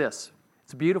think this,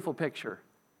 it's a beautiful picture,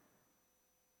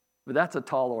 but that's a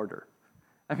tall order.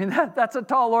 I mean, that's a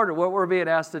tall order, what we're being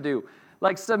asked to do.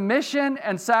 Like submission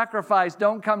and sacrifice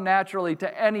don't come naturally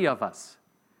to any of us.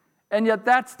 And yet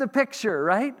that's the picture,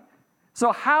 right?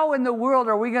 So how in the world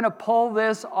are we going to pull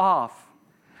this off?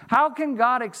 How can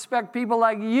God expect people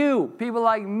like you, people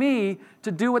like me,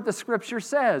 to do what the Scripture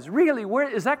says? Really,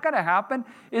 is that going to happen?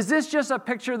 Is this just a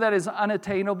picture that is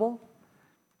unattainable?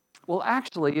 Well,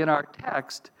 actually, in our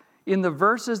text, in the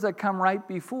verses that come right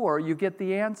before, you get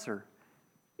the answer.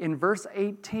 In verse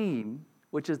 18,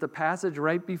 which is the passage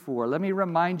right before, let me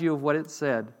remind you of what it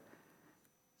said. It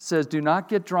says, do not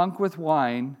get drunk with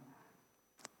wine.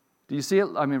 Do you see it?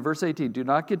 Verse 18, do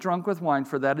not get drunk with wine,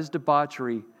 for that is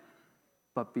debauchery,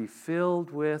 but be filled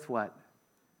with what?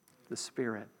 The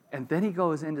Spirit. And then he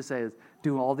goes in to say,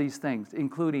 do all these things,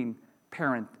 including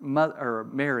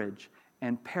marriage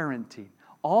and parenting.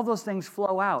 All those things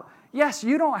flow out. Yes,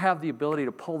 you don't have the ability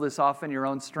to pull this off in your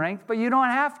own strength, but you don't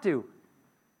have to.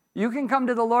 You can come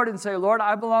to the Lord and say, Lord,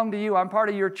 I belong to you. I'm part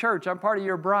of your church. I'm part of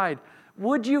your bride.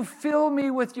 Would you fill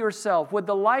me with yourself? Would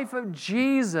the life of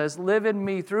Jesus live in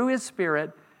me through his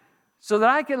Spirit so that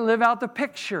I can live out the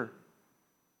picture?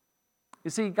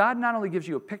 You see, God not only gives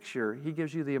you a picture, he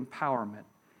gives you the empowerment.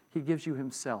 He gives you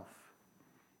himself.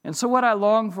 And so what I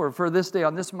long for this day,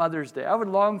 on this Mother's Day, I would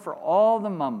long for all the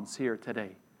moms here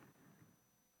today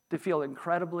to feel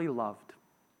incredibly loved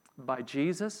by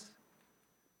Jesus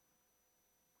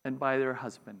and by their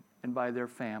husband and by their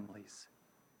families.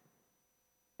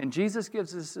 And Jesus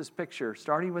gives us this picture,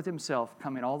 starting with himself,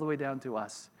 coming all the way down to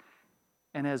us.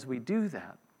 And as we do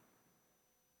that,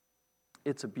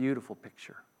 it's a beautiful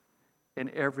picture. And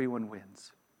everyone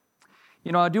wins.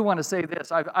 You know, I do want to say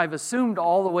this. I've assumed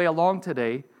all the way along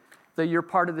today that you're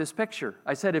part of this picture.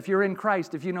 I said, if you're in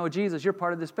Christ, if you know Jesus, you're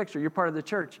part of this picture. You're part of the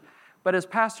church. But as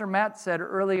Pastor Matt said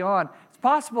early on, it's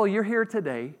possible you're here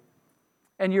today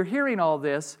and you're hearing all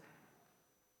this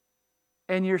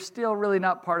and you're still really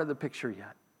not part of the picture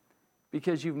yet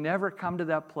because you've never come to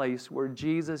that place where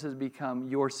Jesus has become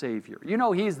your Savior. You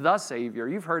know he's the Savior.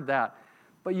 You've heard that.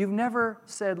 But you've never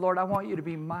said, Lord, I want you to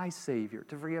be my Savior,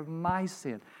 to forgive my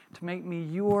sin, to make me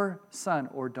your son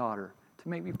or daughter, to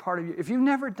make me part of you. If you've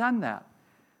never done that,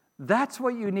 that's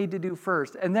what you need to do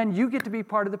first. And then you get to be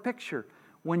part of the picture.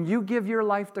 When you give your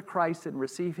life to Christ and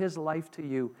receive his life to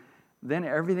you, then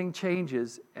everything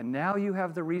changes, and now you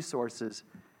have the resources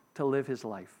to live his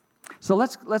life. So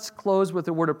let's close with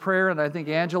a word of prayer, and I think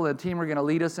Angela and the team are going to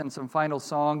lead us in some final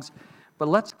songs. But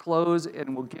let's close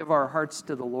and we'll give our hearts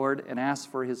to the Lord and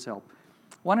ask for his help.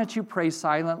 Why don't you pray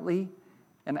silently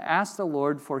and ask the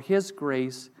Lord for his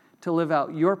grace to live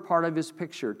out your part of his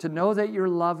picture, to know that you're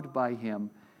loved by him,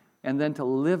 and then to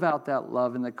live out that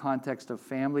love in the context of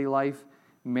family life,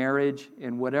 marriage,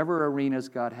 and whatever arenas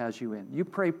God has you in. You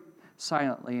pray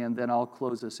silently, and then I'll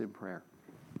close us in prayer.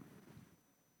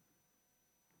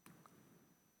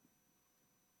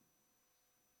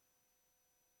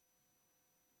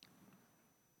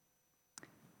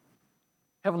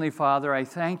 Heavenly Father, I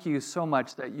thank you so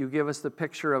much that you give us the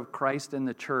picture of Christ in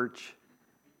the church,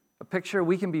 a picture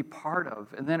we can be part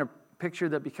of, and then a picture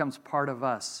that becomes part of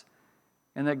us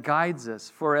and that guides us.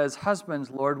 For as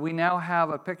husbands, Lord, we now have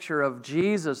a picture of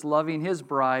Jesus loving his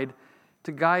bride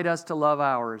to guide us to love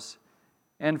ours.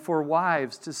 And for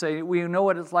wives to say, we know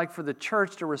what it's like for the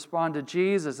church to respond to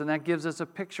Jesus, and that gives us a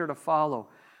picture to follow.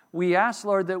 We ask,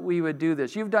 Lord, that we would do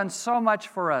this. You've done so much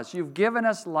for us. You've given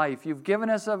us life. You've given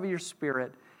us of your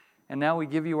Spirit. And now we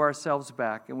give you ourselves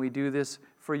back, and we do this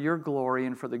for your glory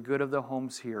and for the good of the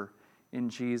homes here. In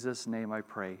Jesus' name I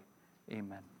pray.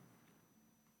 Amen.